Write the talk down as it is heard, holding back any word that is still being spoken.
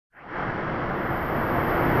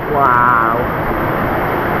Wow.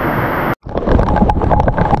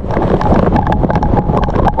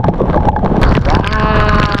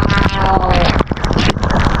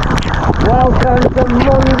 Welcome to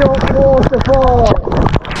Munduk Waterfall.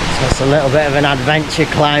 So it's a little bit of an adventure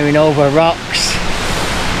climbing over rocks.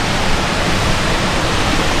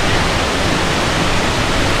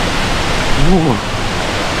 Ooh.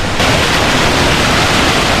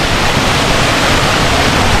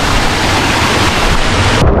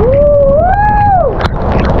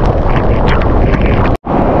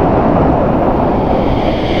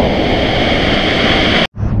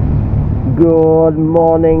 Good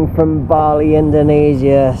morning from Bali,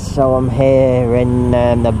 Indonesia. So I'm here in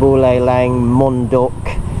the Buleleng Munduk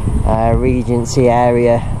Regency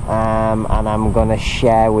area, and I'm going to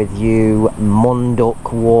share with you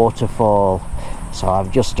Munduk Waterfall. So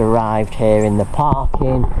I've just arrived here in the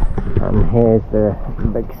parking, and here's the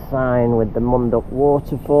big sign with the Munduk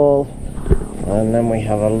Waterfall, and then we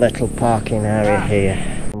have a little parking area here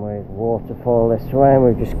with waterfall this way, and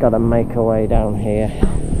we've just got to make our way down here.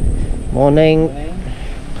 Morning.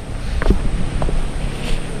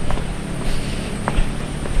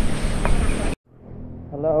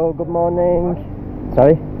 Hello, good morning.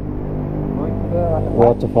 Sorry?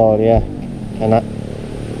 Waterfall, yeah. Can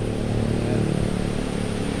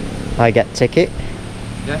I get ticket?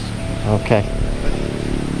 Yes. Okay.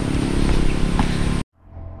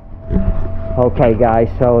 Okay guys,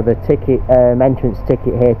 so the ticket, entrance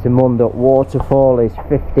ticket here to Munduk Waterfall is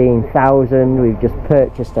 15,000. We've just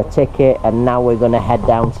purchased a ticket and now we're going to head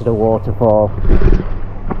down to the waterfall.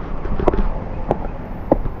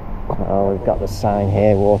 So we've got the sign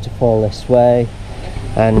here, waterfall this way.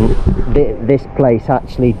 And this place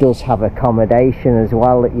actually does have accommodation as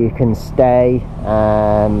well that you can stay,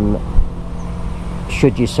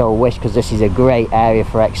 should you so wish, because this is a great area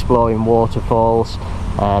for exploring waterfalls.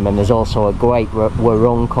 And there's also a great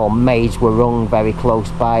warung called Maids Warung very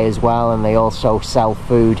close by as well, and they also sell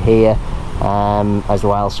food here as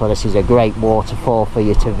well. So this is a great waterfall for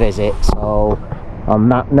you to visit. So on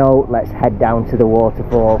that note, let's head down to the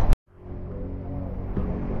waterfall.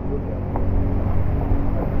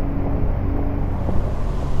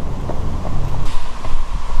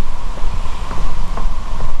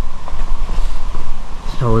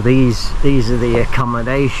 So these are the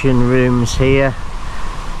accommodation rooms here.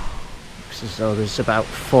 So there's about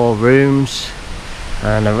 4 rooms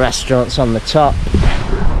and a restaurant's on the top,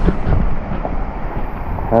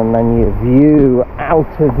 and then your view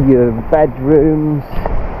out of your bedrooms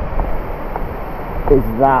is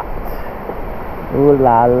that. Ooh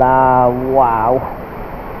la la, wow.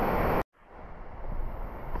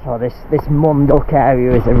 So this Munduk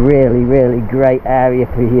area is a really great area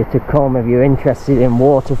for you to come if you're interested in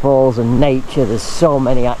waterfalls and nature. There's so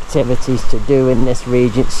many activities to do in this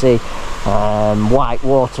regency.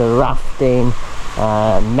 Whitewater rafting,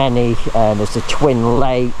 there's the Twin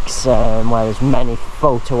Lakes, where there's many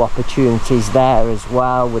photo opportunities there as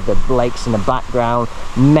well, with the lakes in the background.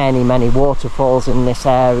 Many waterfalls in this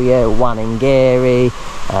area: Wanangiri,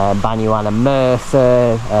 Banyuwana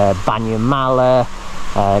Merthyr, Banyumala,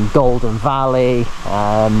 Golden Valley,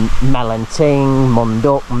 Melanting,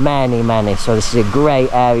 Munduk, many. So this is a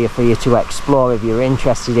great area for you to explore if you're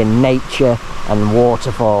interested in nature and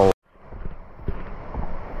waterfalls.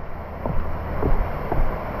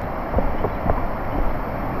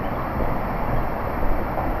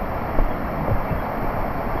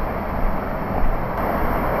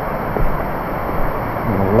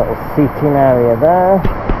 And a little seating area there.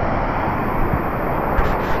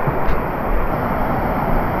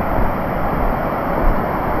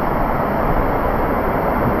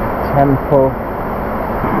 Temple.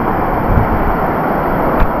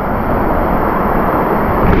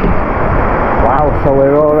 Wow, so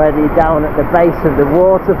we're already down at the base of the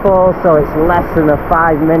waterfall, so it's less than a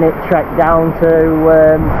 5-minute trek down to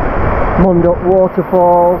Munduk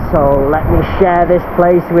Waterfall. So let me share this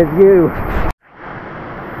place with you.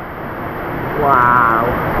 Wow.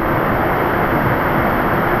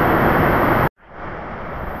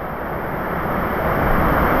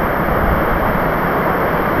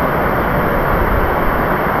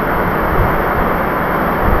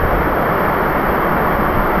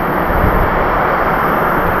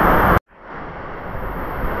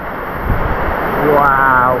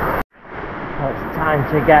 Wow, well, it's time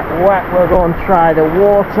to get wet. We'll go and try the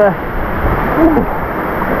water.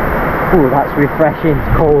 Ooh, that's refreshing.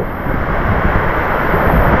 It's cold.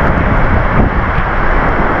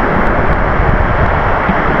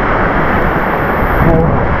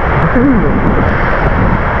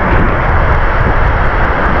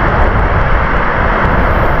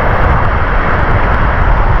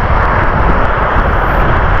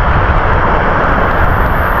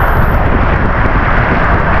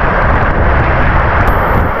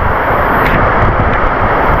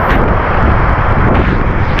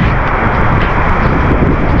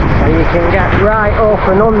 can get right up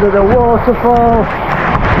and under the waterfall.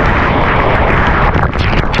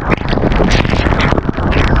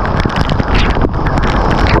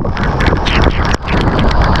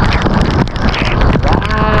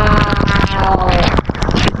 Wow!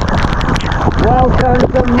 Welcome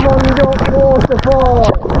to Munduk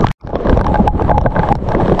Waterfall.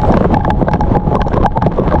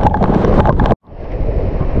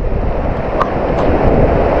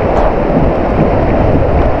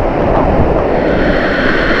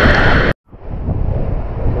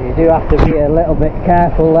 You have to be a little bit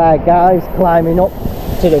careful there, guys, climbing up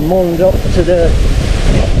to the Munduk, to the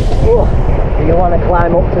you want to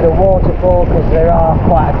climb up to the waterfall because there are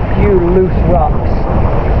quite a few loose rocks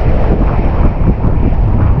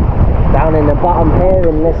down in the bottom here.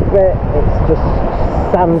 In this bit it's just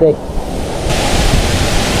sandy.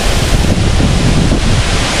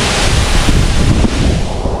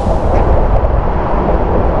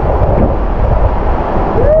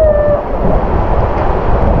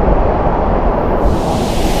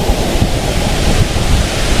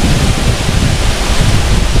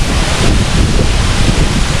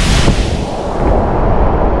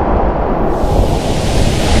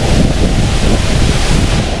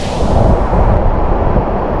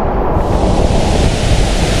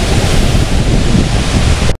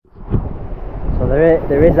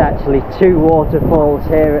 There is actually two waterfalls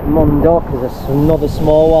here at Munduk. There's another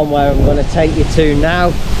small one where I'm going to take you to now.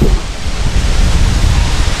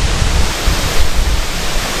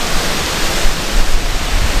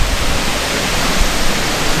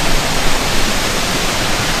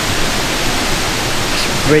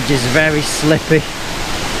 This bridge is very slippy.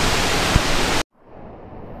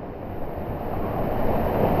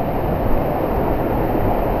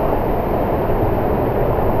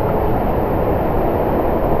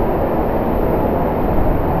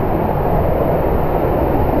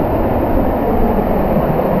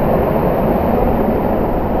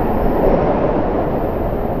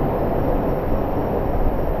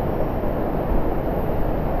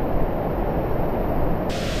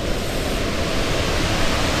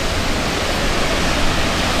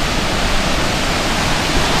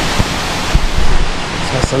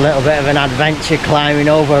 It's a little bit of an adventure climbing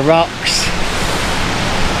over rocks.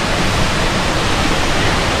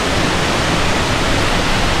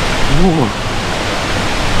 Ooh.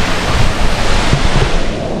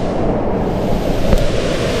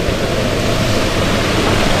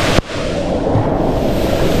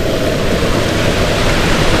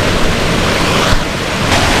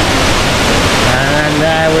 And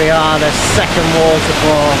there we are, the second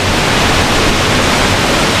waterfall.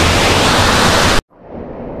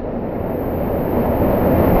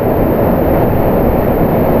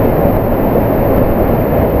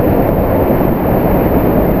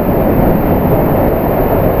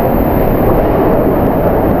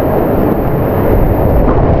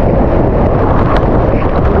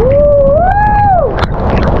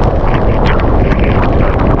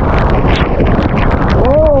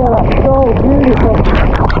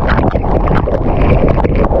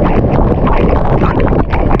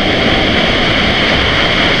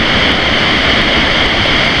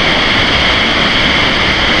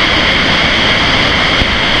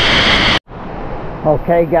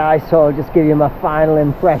 Okay guys, so I'll just give you my final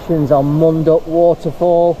impressions on Munduk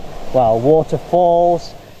Waterfall. Well,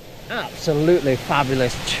 waterfalls, absolutely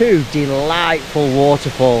fabulous. Two delightful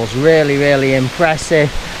waterfalls, really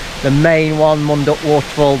impressive. The main one, Munduk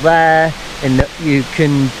Waterfall, there in that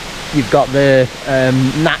you've got the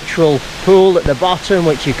natural pool at the bottom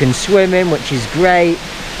which you can swim in, which is great.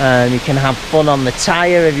 You can have fun on the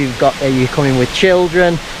tyre if you're coming with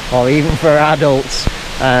children, or even for adults.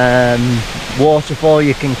 Waterfall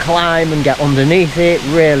you can climb and get underneath it,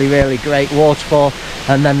 really great waterfall.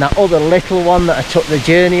 And then that other little one that I took the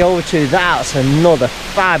journey over to, that's another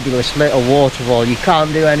fabulous little waterfall. You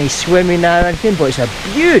can't do any swimming there or anything, but it's a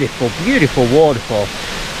beautiful waterfall.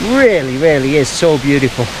 Really is so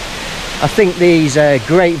beautiful. I think these are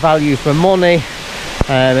great value for money,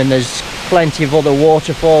 and there's plenty of other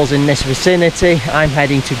waterfalls in this vicinity. I'm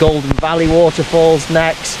heading to Golden Valley Waterfalls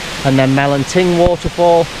next, and then Melanting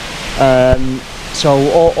Waterfall. So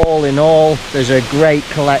all in all, there's a great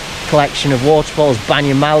collection of waterfalls.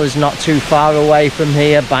 Banyamala's not too far away from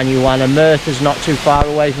here, Banyuwanamurtha's not too far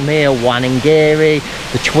away from here, Wanangiri,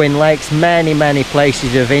 the Twin Lakes, many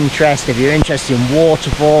places of interest. If you're interested in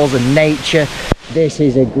waterfalls and nature, this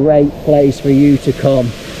is a great place for you to come.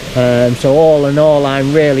 So all in all,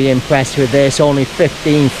 I'm really impressed with this. Only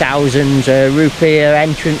 15,000 rupiah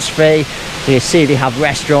entrance fee. You see they have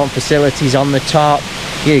restaurant facilities on the top.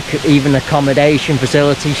 even accommodation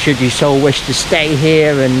facilities should you so wish to stay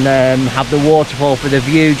here and have the waterfall for the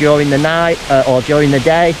view during the night or during the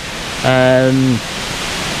day.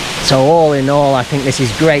 So all in all, I think this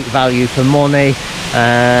is great value for money,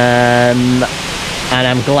 and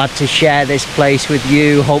I'm glad to share this place with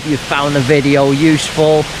you. Hope you found the video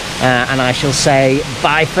useful, and I shall say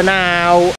bye for now.